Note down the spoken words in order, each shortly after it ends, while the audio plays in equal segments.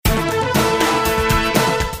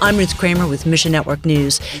I'm Ruth Kramer with Mission Network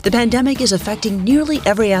News. The pandemic is affecting nearly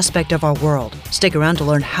every aspect of our world. Stick around to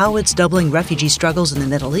learn how it's doubling refugee struggles in the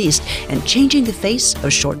Middle East and changing the face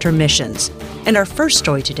of short-term missions. And our first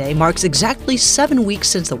story today marks exactly 7 weeks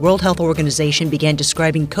since the World Health Organization began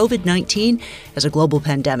describing COVID-19 as a global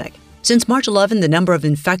pandemic. Since March 11, the number of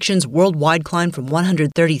infections worldwide climbed from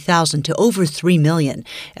 130,000 to over 3 million.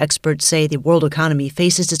 Experts say the world economy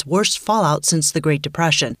faces its worst fallout since the Great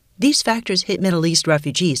Depression. These factors hit Middle East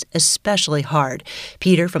refugees especially hard.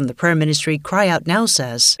 Peter from the prayer ministry Cry Out Now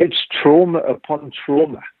says, it's trauma upon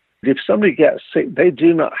trauma. If somebody gets sick, they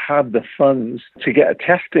do not have the funds to get a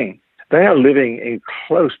testing. They are living in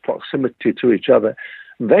close proximity to each other.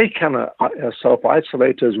 They cannot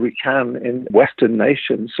self-isolate as we can in Western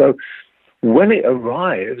nations. So when it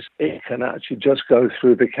arrives, it can actually just go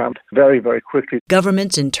through the camp very, very quickly.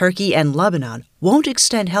 Governments in Turkey and Lebanon won't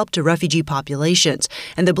extend help to refugee populations,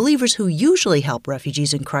 and the believers who usually help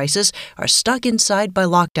refugees in crisis are stuck inside by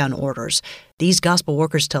lockdown orders. These gospel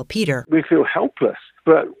workers tell Peter, we feel helpless.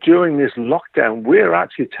 But during this lockdown, we're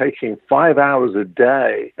actually taking 5 hours a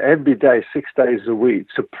day, every day, 6 days a week,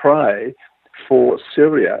 to pray for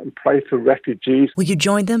Syria and pray for refugees. Will you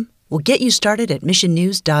join them? We'll get you started at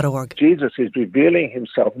missionnews.org. Jesus is revealing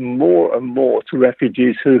himself more and more to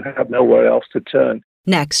refugees who have nowhere else to turn.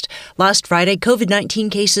 Next, last Friday, COVID-19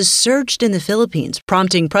 cases surged in the Philippines,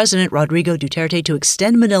 prompting President Rodrigo Duterte to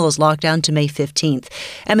extend Manila's lockdown to May 15th.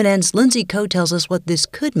 MNN's Lindsay Coe tells us what this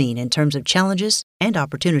could mean in terms of challenges and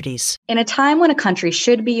opportunities. In a time when a country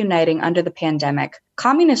should be uniting under the pandemic,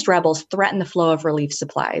 communist rebels threaten the flow of relief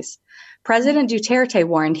supplies. President Duterte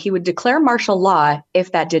warned he would declare martial law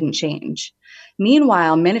if that didn't change.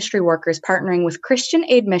 Meanwhile, ministry workers partnering with Christian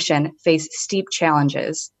Aid Mission face steep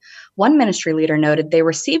challenges. One ministry leader noted they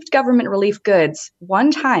received government relief goods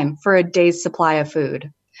one time for a day's supply of food.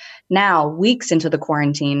 Now, weeks into the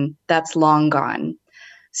quarantine, that's long gone.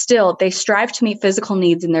 Still, they strive to meet physical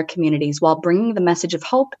needs in their communities while bringing the message of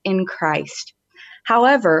hope in Christ.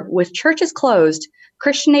 However, with churches closed,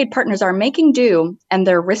 Christian aid partners are making do, and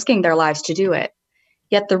they're risking their lives to do it.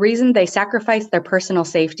 Yet the reason they sacrifice their personal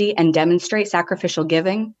safety and demonstrate sacrificial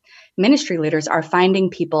giving, ministry leaders are finding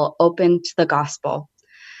people open to the gospel.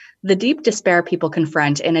 The deep despair people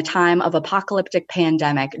confront in a time of apocalyptic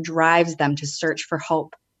pandemic drives them to search for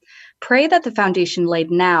hope. Pray that the foundation laid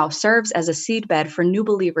now serves as a seedbed for new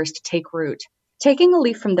believers to take root. Taking a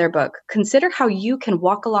leaf from their book, consider how you can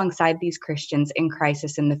walk alongside these Christians in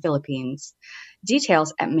crisis in the Philippines.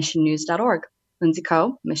 Details at missionnews.org. Lindsay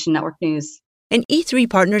Coe, Mission Network News. And E3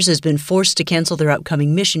 Partners has been forced to cancel their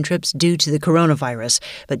upcoming mission trips due to the coronavirus.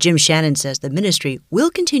 But Jim Shannon says the ministry will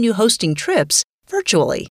continue hosting trips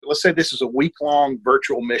virtually. Let's say this is a week-long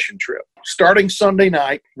virtual mission trip. Starting Sunday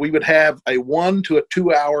night, we would have a 1 to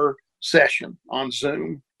 2 hour session on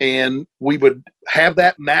Zoom, and we would have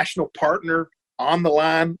that national partner on the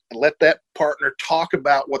line and let that partner talk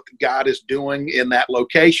about what God is doing in that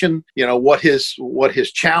location, what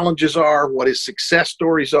his challenges are, what his success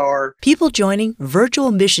stories are. People joining virtual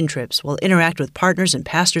mission trips will interact with partners and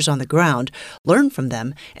pastors on the ground, learn from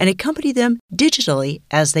them, and accompany them digitally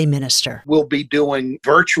as they minister. We'll be doing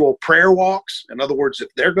virtual prayer walks. In other words, if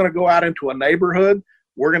they're going to go out into a neighborhood,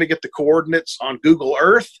 we're going to get the coordinates on Google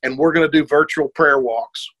Earth, and we're going to do virtual prayer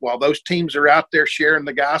walks. While those teams are out there sharing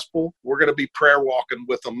the gospel, we're going to be prayer walking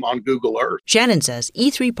with them on Google Earth. Shannon says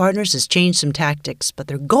E3 Partners has changed some tactics, but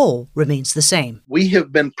their goal remains the same. We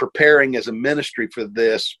have been preparing as a ministry for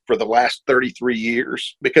this for the last 33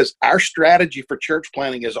 years because our strategy for church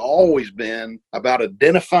planning has always been about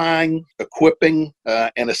identifying, equipping,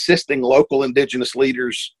 and assisting local indigenous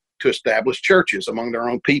leaders to establish churches among their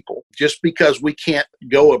own people. Just because we can't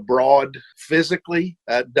go abroad physically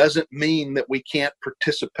doesn't mean that we can't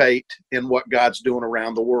participate in what God's doing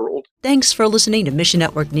around the world. Thanks for listening to Mission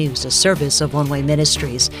Network News, a service of One Way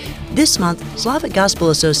Ministries. This month, Slavic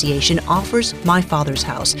Gospel Association offers My Father's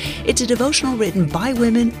House. It's a devotional written by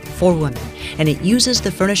women for women, and it uses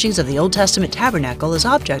the furnishings of the Old Testament tabernacle as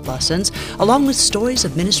object lessons, along with stories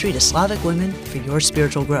of ministry to Slavic women for your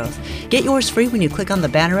spiritual growth. Get yours free when you click on the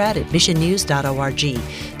banner ad at missionnews.org.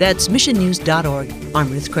 That's missionnews.org.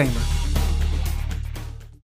 I'm Ruth Kramer.